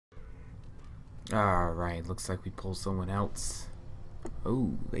Alright, looks like we pull someone else.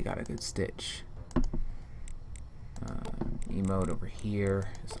 Oh, they got a good stitch. Emote over here,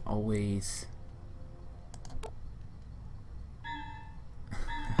 as always.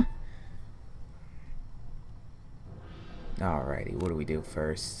 Alrighty, what do we do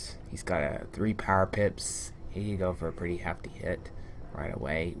first? He's got 3 power pips. He could go for a pretty hefty hit right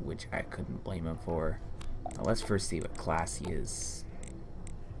away, which I couldn't blame him for. Now let's first see what class he is.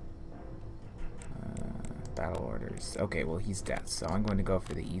 Battle orders. Okay, well he's death, so I'm going to go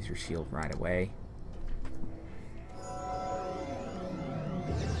for the Ether Shield right away.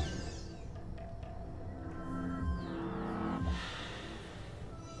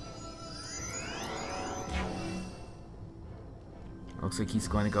 Looks like he's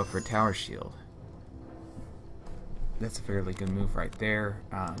going to go for a Tower Shield. That's a fairly good move right there.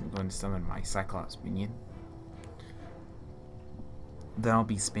 I'm going to summon my Cyclops minion. Then I'll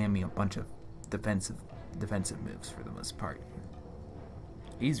be spamming a bunch of defensive moves for the most part.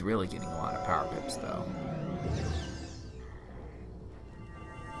 He's really getting a lot of power pips though.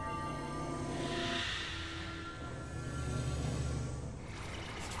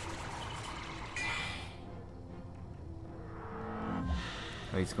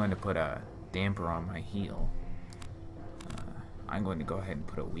 So he's going to put a damper on my heal. I'm going to go ahead and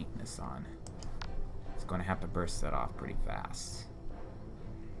put a weakness on. He's going to have to burst that off pretty fast.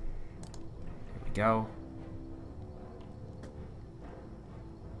 Here we go.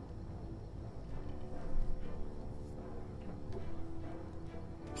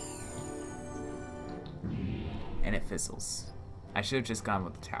 And it fizzles. I should have just gone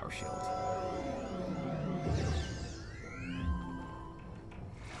with the Tower Shield.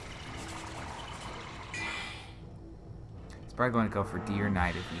 He's probably going to go for Deer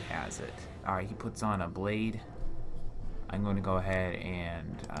Knight if he has it. Alright, he puts on a blade. I'm going to go ahead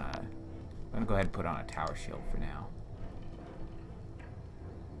and put on a Tower Shield for now.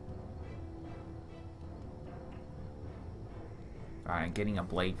 Alright, I'm getting a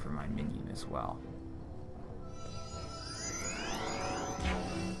blade for my minion as well.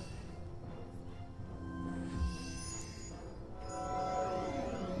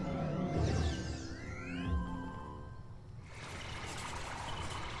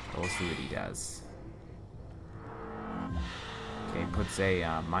 We'll see what he does. Okay, puts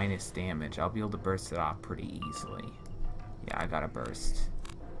a minus damage. I'll be able to burst it off pretty easily. Yeah, I got a burst.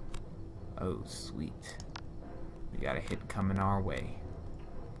 Oh, sweet. We got a hit coming our way.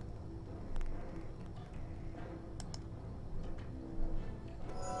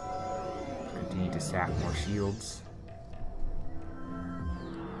 Continue to stack more shields.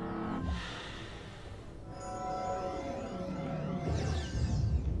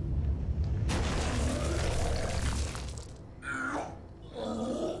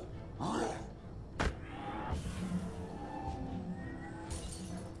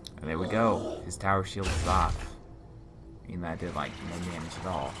 And there we go. His Tower Shield is off. I mean, that did like no damage at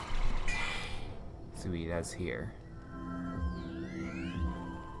all. See what he does here.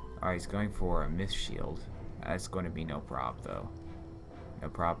 Alright, he's going for a Myth Shield. That's going to be no prob though. No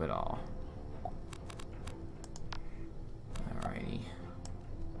prob at all. Alrighty.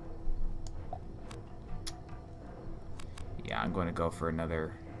 Yeah, I'm going to go for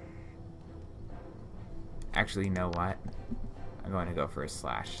another... Actually, you know what? I'm going to go for a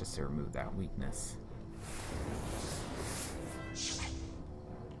slash just to remove that weakness.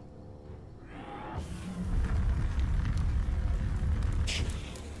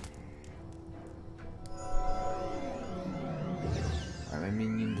 Alright, my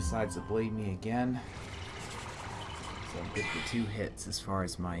minion decides to blade me again. So I'm good for 2 hits as far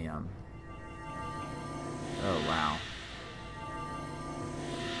as my Oh wow.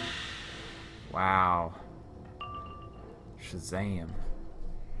 Wow. Shazam.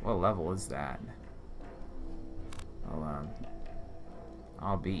 What level is that? Well,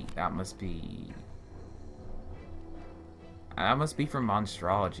 that must be from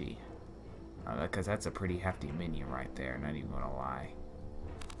Monstrology. Because that's a pretty hefty minion right there, not even gonna lie.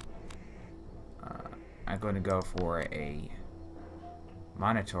 I'm going to go for a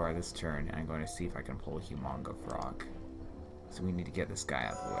Minotaur this turn, and I'm going to see if I can pull a Humongo Frog. So we need to get this guy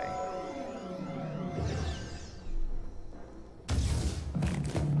out of the way.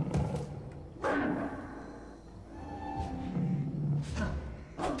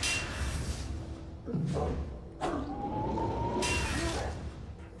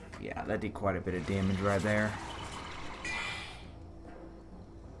 Yeah, that did quite a bit of damage right there.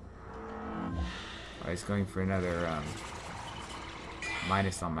 Alright, he's going for another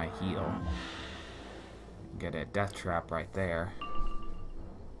minus on my heal. Get a death trap right there.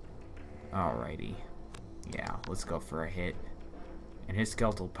 Alrighty. Yeah, let's go for a hit. And his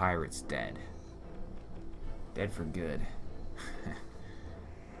skeletal pirate's dead. Dead for good.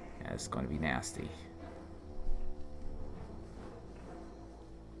 Yeah, it's going to be nasty.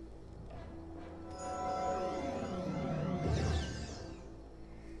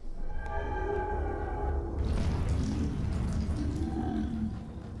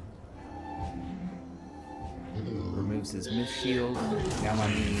 Removes his mist shield. Now my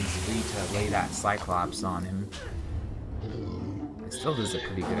minion's free to lay that Cyclops on him. It still does a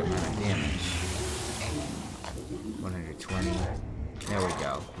pretty good amount of damage. 120. There we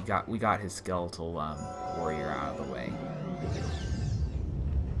go. We got his skeletal warrior out of the way.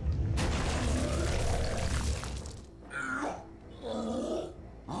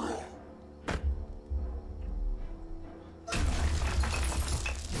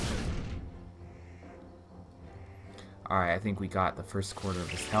 Alright, I think we got the first quarter of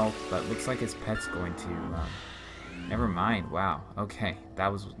his health, but looks like his pet's going to... never mind, wow. Okay, that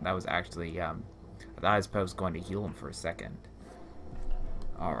was actually... I thought his pet was going to heal him for a second.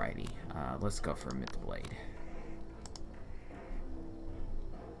 Alrighty, let's go for a Myth Blade.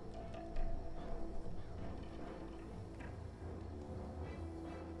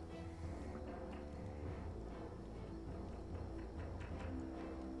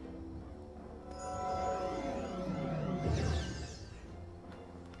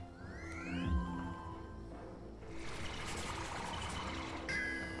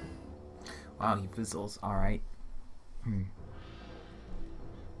 Wow, he fizzles. Alright.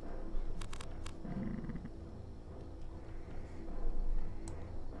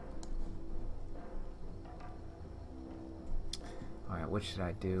 Alright, what should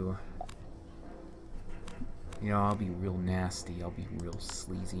I do? You know, I'll be real nasty. I'll be real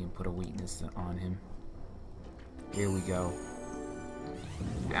sleazy and put a weakness on him. Here we go.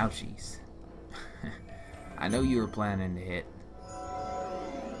 Ouchies. I know you were planning to hit.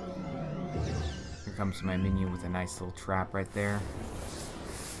 Here comes my minion with a nice little trap right there.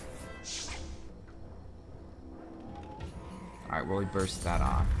 Alright, really burst that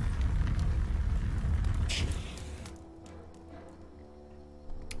off.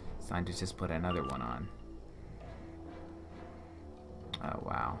 It's time to just put another one on. Oh,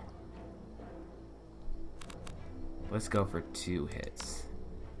 wow. Let's go for 2 hits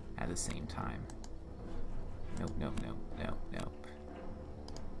at the same time. Nope, nope, nope, nope, nope.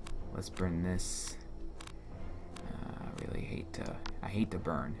 Let's burn this. I hate to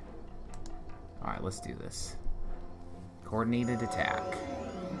burn. Alright, let's do this. Coordinated attack.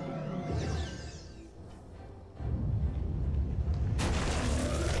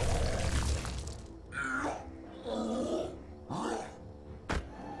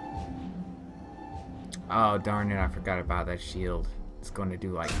 Oh, darn it, I forgot about that shield. It's going to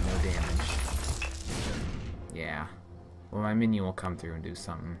do, like, no damage. Yeah. Well, my minion will come through and do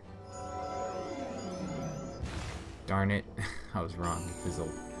something. Darn it. I was wrong. It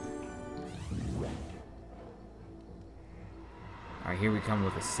fizzled. Alright, here we come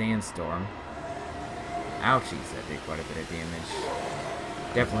with a sandstorm. Ouchies, that did quite a bit of damage.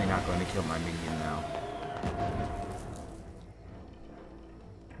 Definitely not going to kill my minion, though.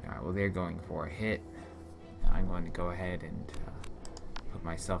 Alright, well, they're going for a hit. I'm going to go ahead and put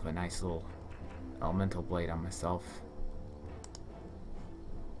myself a nice little elemental blade on myself.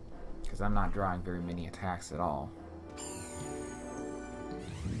 Because I'm not drawing very many attacks at all.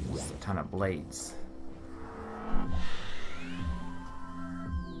 Just a ton of blades.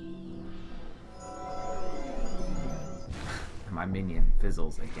 My minion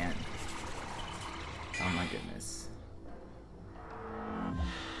fizzles again. Oh my goodness.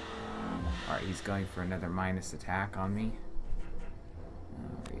 Alright, he's going for another minus attack on me.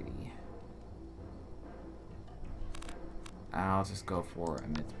 Alrighty. I'll just go for a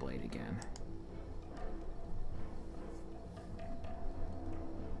Myth Blade again.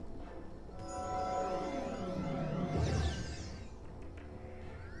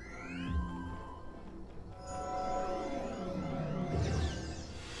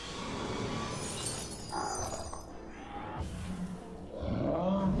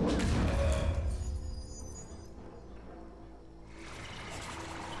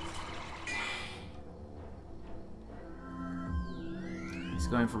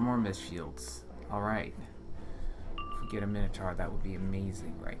 Going for more mist shields. Alright. If we get a Minotaur, that would be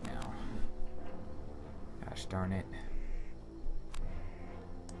amazing right now. Gosh darn it.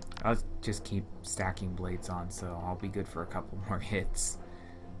 I'll just keep stacking blades on, so I'll be good for a couple more hits.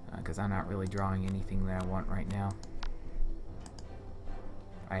 Because I'm not really drawing anything that I want right now.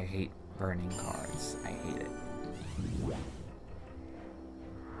 I hate burning cards. I hate it.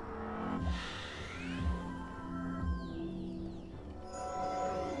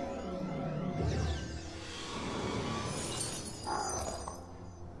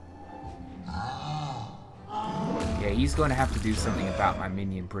 he's going to have to do something about my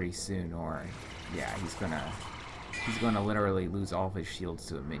minion pretty soon, or yeah, he's gonna literally lose all of his shields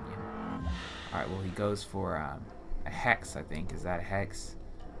to a minion. All right, well he goes for a hex, I think. Is that a hex?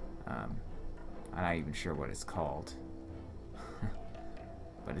 I'm not even sure what it's called,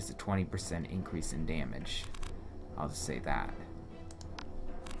 but it's a 20% increase in damage. I'll just say that.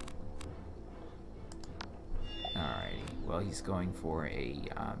 Alrighty, well he's going for a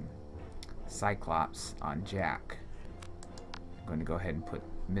Cyclops on Jack. I'm going to go ahead and put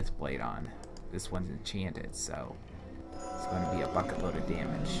Mythblade on. This one's enchanted, so it's going to be a bucket load of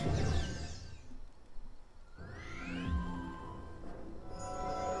damage.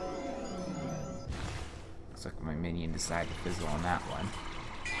 Looks like my minion decided to fizzle on that one.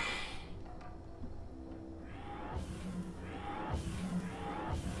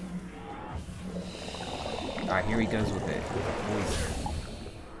 Alright, here he goes with it. Poison.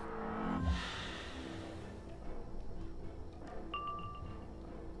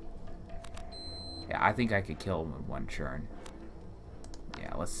 Yeah, I think I could kill him in one turn.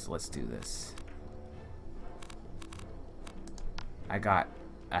 Yeah, let's do this. I got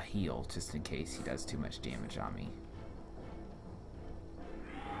a heal just in case he does too much damage on me.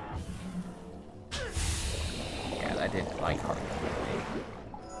 Yeah, that did like hardly anything.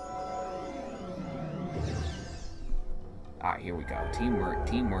 Alright, here we go. Teamwork,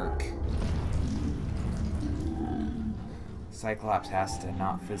 teamwork. Cyclops has to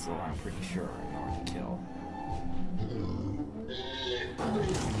not fizzle, I'm pretty sure, in order to kill.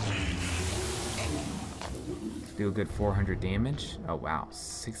 Do a good 400 damage. Oh wow,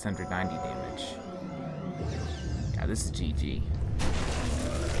 690 damage. Yeah, this is GG.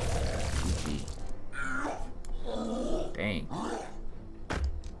 GG. Dang.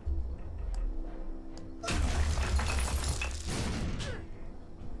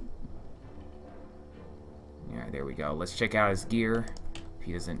 There we go. Let's check out his gear. If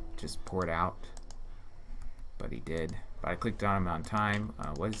he doesn't just pour it out. But he did. But I clicked on him on time.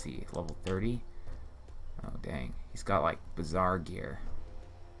 What is he? Level 30? Oh, dang. He's got, like, bizarre gear.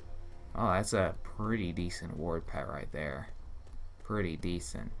 Oh, that's a pretty decent ward pet right there. Pretty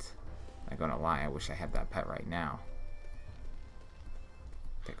decent. Not gonna lie, I wish I had that pet right now.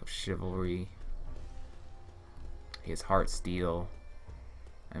 Pick up Chivalry. His Heart Steel.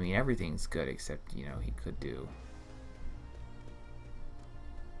 I mean, everything's good except, you know, he could do...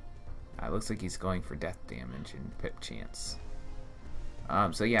 looks like he's going for death damage and pip chance.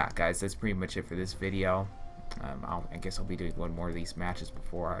 So yeah, guys, that's pretty much it for this video. I guess I'll be doing one more of these matches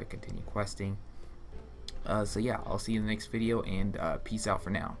before I continue questing. So yeah, I'll see you in the next video, and peace out for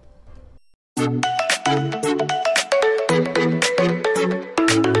now.